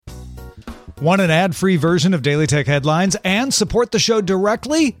Want an ad-free version of Daily Tech Headlines and support the show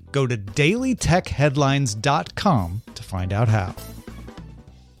directly? Go to dailytechheadlines.com to find out how.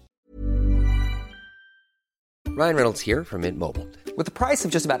 Ryan Reynolds here from Mint Mobile. With the price of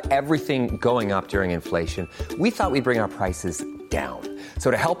just about everything going up during inflation, we thought we'd bring our prices down.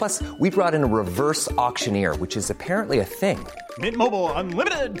 So to help us, we brought in a reverse auctioneer, which is apparently a thing. Mint Mobile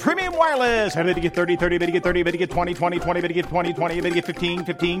Unlimited Premium Wireless. How to get 30, 30, bit to get 30, bit to get 20, 20, 20, bit to get 20, 20, bit to get 15,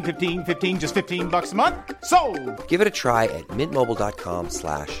 15, 15, 15, just $15 a month? Sold! Give it a try at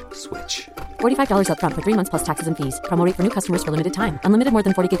mintmobile.com/switch. $45 up front for 3 months plus taxes and fees. Promo rate for new customers for limited time. Unlimited more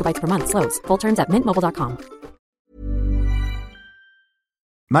than 40 gigabytes per month. Slows full terms at mintmobile.com.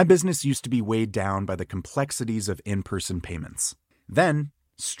 My business used to be weighed down by the complexities of in-person payments. Then,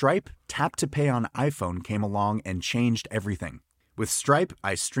 Stripe Tap to Pay on iPhone came along and changed everything. With Stripe,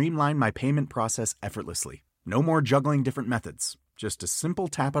 I streamlined my payment process effortlessly. No more juggling different methods. Just a simple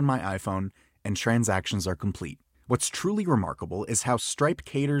tap on my iPhone and transactions are complete. What's truly remarkable is how Stripe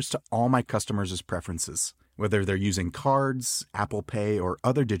caters to all my customers' preferences. Whether they're using cards, Apple Pay, or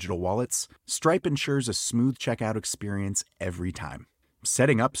other digital wallets, Stripe ensures a smooth checkout experience every time.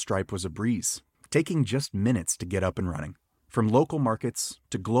 Setting up Stripe was a breeze, taking just minutes to get up and running. From local markets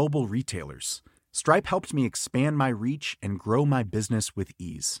to global retailers, Stripe helped me expand my reach and grow my business with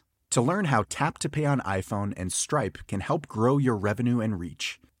ease. To learn how Tap to Pay on iPhone and Stripe can help grow your revenue and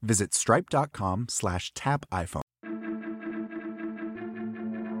reach, visit stripe.com/tapiphone.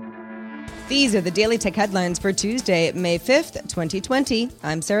 These are the Daily Tech Headlines for Tuesday, May 5th, 2020.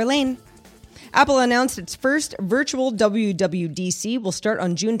 I'm Sarah Lane. Apple announced its first virtual WWDC will start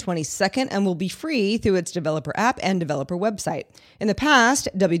on June 22nd and will be free through its developer app and developer website. In the past,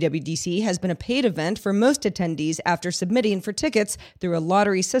 WWDC has been a paid event for most attendees after submitting for tickets through a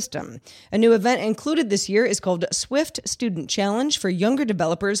lottery system. A new event included this year is called Swift Student Challenge for younger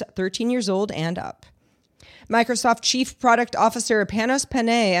developers 13 years old and up. Microsoft Chief Product Officer Panos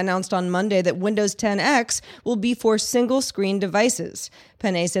Panay announced on Monday that Windows 10 X will be for single-screen devices.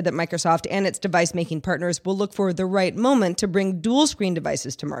 Panay said that Microsoft and its device-making partners will look for the right moment to bring dual-screen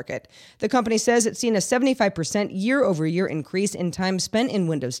devices to market. The company says it's seen a 75% year-over-year increase in time spent in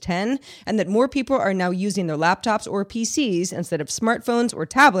Windows 10, and that more people are now using their laptops or PCs instead of smartphones or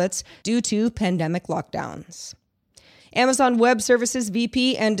tablets due to pandemic lockdowns. Amazon Web Services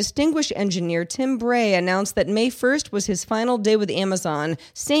VP and distinguished engineer Tim Bray announced that May 1st was his final day with Amazon,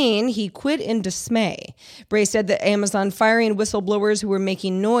 saying he quit in dismay. Bray said that Amazon firing whistleblowers who were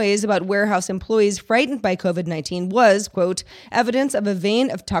making noise about warehouse employees frightened by COVID-19 was, quote, evidence of a vein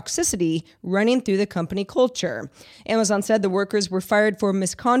of toxicity running through the company culture. Amazon said the workers were fired for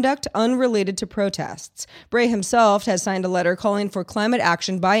misconduct unrelated to protests. Bray himself has signed a letter calling for climate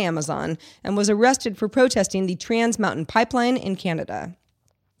action by Amazon and was arrested for protesting the Trans Mountain Pipeline in Canada.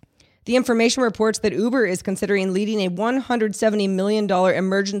 The information reports that Uber is considering leading a $170 million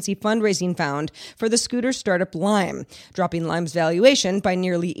emergency fundraising fund for the scooter startup Lime, dropping Lime's valuation by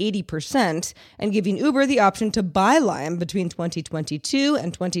nearly 80% and giving Uber the option to buy Lime between 2022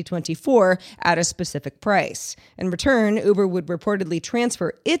 and 2024 at a specific price. In return, Uber would reportedly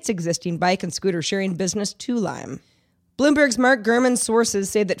transfer its existing bike and scooter sharing business to Lime. Bloomberg's Mark Gurman's sources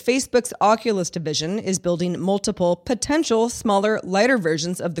say that Facebook's Oculus division is building multiple potential smaller, lighter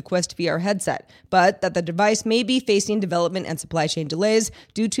versions of the Quest VR headset, but that the device may be facing development and supply chain delays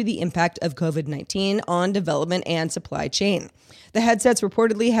due to the impact of COVID-19 on development and supply chain. The headsets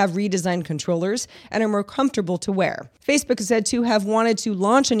reportedly have redesigned controllers and are more comfortable to wear. Facebook is said to have wanted to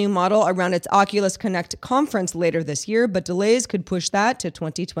launch a new model around its Oculus Connect conference later this year, but delays could push that to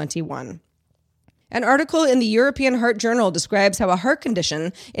 2021. An article in the European Heart Journal describes how a heart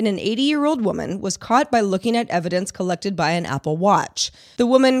condition in an 80-year-old woman was caught by looking at evidence collected by an Apple Watch. The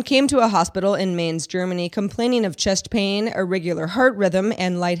woman came to a hospital in Mainz, Germany, complaining of chest pain, irregular heart rhythm,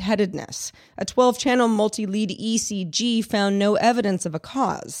 and lightheadedness. A 12-channel multi-lead ECG found no evidence of a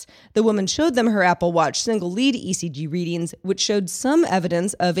cause. The woman showed them her Apple Watch single-lead ECG readings, which showed some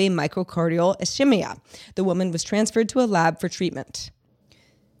evidence of a myocardial ischemia. The woman was transferred to a lab for treatment.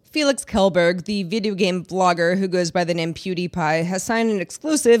 Felix Kjellberg, the video game vlogger who goes by the name PewDiePie, has signed an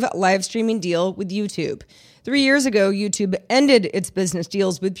exclusive live streaming deal with YouTube. 3 years ago, YouTube ended its business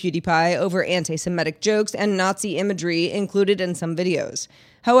deals with PewDiePie over anti-Semitic jokes and Nazi imagery included in some videos.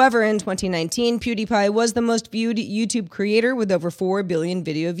 However, in 2019, PewDiePie was the most viewed YouTube creator with over 4 billion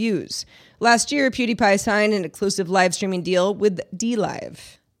video views. Last year, PewDiePie signed an exclusive live streaming deal with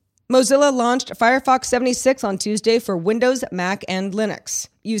DLive. Mozilla launched Firefox 76 on Tuesday for Windows, Mac, and Linux.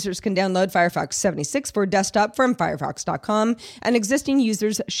 Users can download Firefox 76 for desktop from Firefox.com, and existing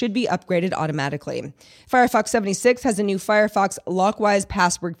users should be upgraded automatically. Firefox 76 has a new Firefox Lockwise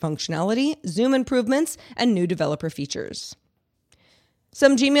password functionality, zoom improvements, and new developer features.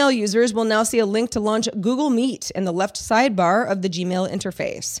 Some Gmail users will now see a link to launch Google Meet in the left sidebar of the Gmail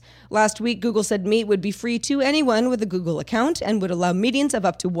interface. Last week, Google said Meet would be free to anyone with a Google account and would allow meetings of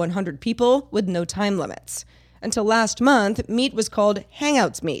up to 100 people with no time limits. Until last month, Meet was called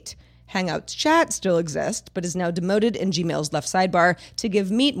Hangouts Meet. Hangouts Chat still exists, but is now demoted in Gmail's left sidebar to give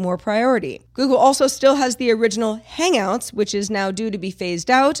Meet more priority. Google also still has the original Hangouts, which is now due to be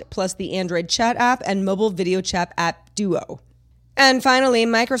phased out, plus the Android chat app and mobile video chat app Duo. And finally,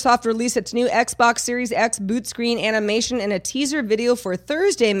 Microsoft released its new Xbox Series X boot screen animation in a teaser video for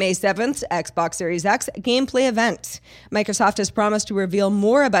Thursday, May 7th, Xbox Series X gameplay event. Microsoft has promised to reveal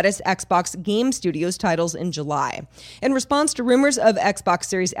more about its Xbox Game Studios titles in July. In response to rumors of Xbox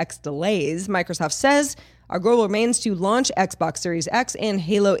Series X delays, Microsoft says, "Our goal remains to launch Xbox Series X and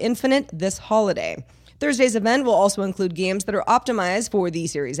Halo Infinite this holiday." Thursday's event will also include games that are optimized for the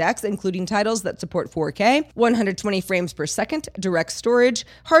Series X, including titles that support 4K, 120 frames per second, direct storage,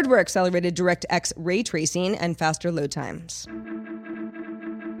 hardware-accelerated DirectX ray tracing, and faster load times.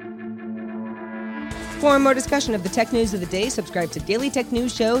 For more discussion of the tech news of the day, subscribe to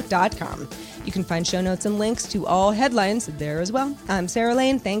dailytechnewsshow.com. You can find show notes and links to all headlines there as well. I'm Sarah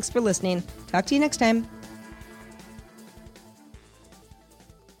Lane. Thanks for listening. Talk to you next time.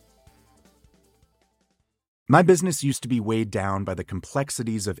 My business used to be weighed down by the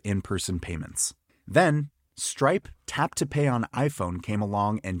complexities of in-person payments. Then, Stripe Tap to Pay on iPhone came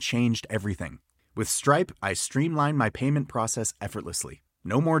along and changed everything. With Stripe, I streamlined my payment process effortlessly.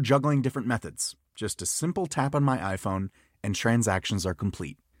 No more juggling different methods. Just a simple tap on my iPhone and transactions are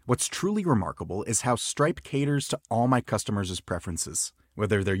complete. What's truly remarkable is how Stripe caters to all my customers' preferences.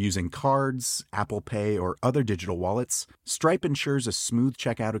 Whether they're using cards, Apple Pay, or other digital wallets, Stripe ensures a smooth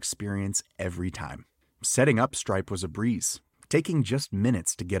checkout experience every time. Setting up Stripe was a breeze, taking just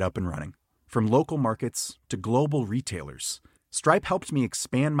minutes to get up and running. From local markets to global retailers, Stripe helped me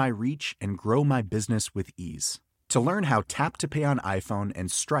expand my reach and grow my business with ease. To learn how Tap to Pay on iPhone and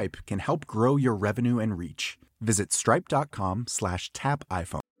Stripe can help grow your revenue and reach, visit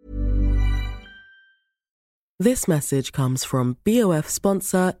stripe.com/tapiphone. This message comes from BOF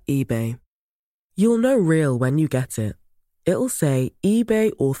sponsor eBay. You'll know real when you get it. It'll say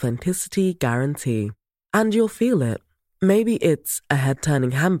eBay Authenticity Guarantee. And you'll feel it. Maybe it's a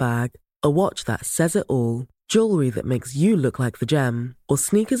head-turning handbag, a watch that says it all, jewelry that makes you look like the gem, or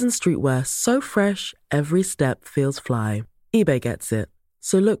sneakers and streetwear so fresh every step feels fly. eBay gets it.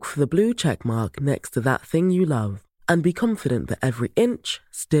 So look for the blue check mark next to that thing you love and be confident that every inch,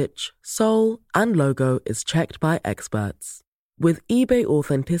 stitch, sole, and logo is checked by experts. With eBay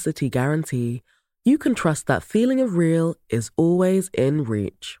Authenticity Guarantee, you can trust that feeling of real is always in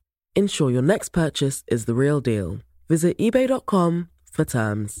reach. Ensure your next purchase is the real deal. Visit eBay.com for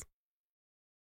terms.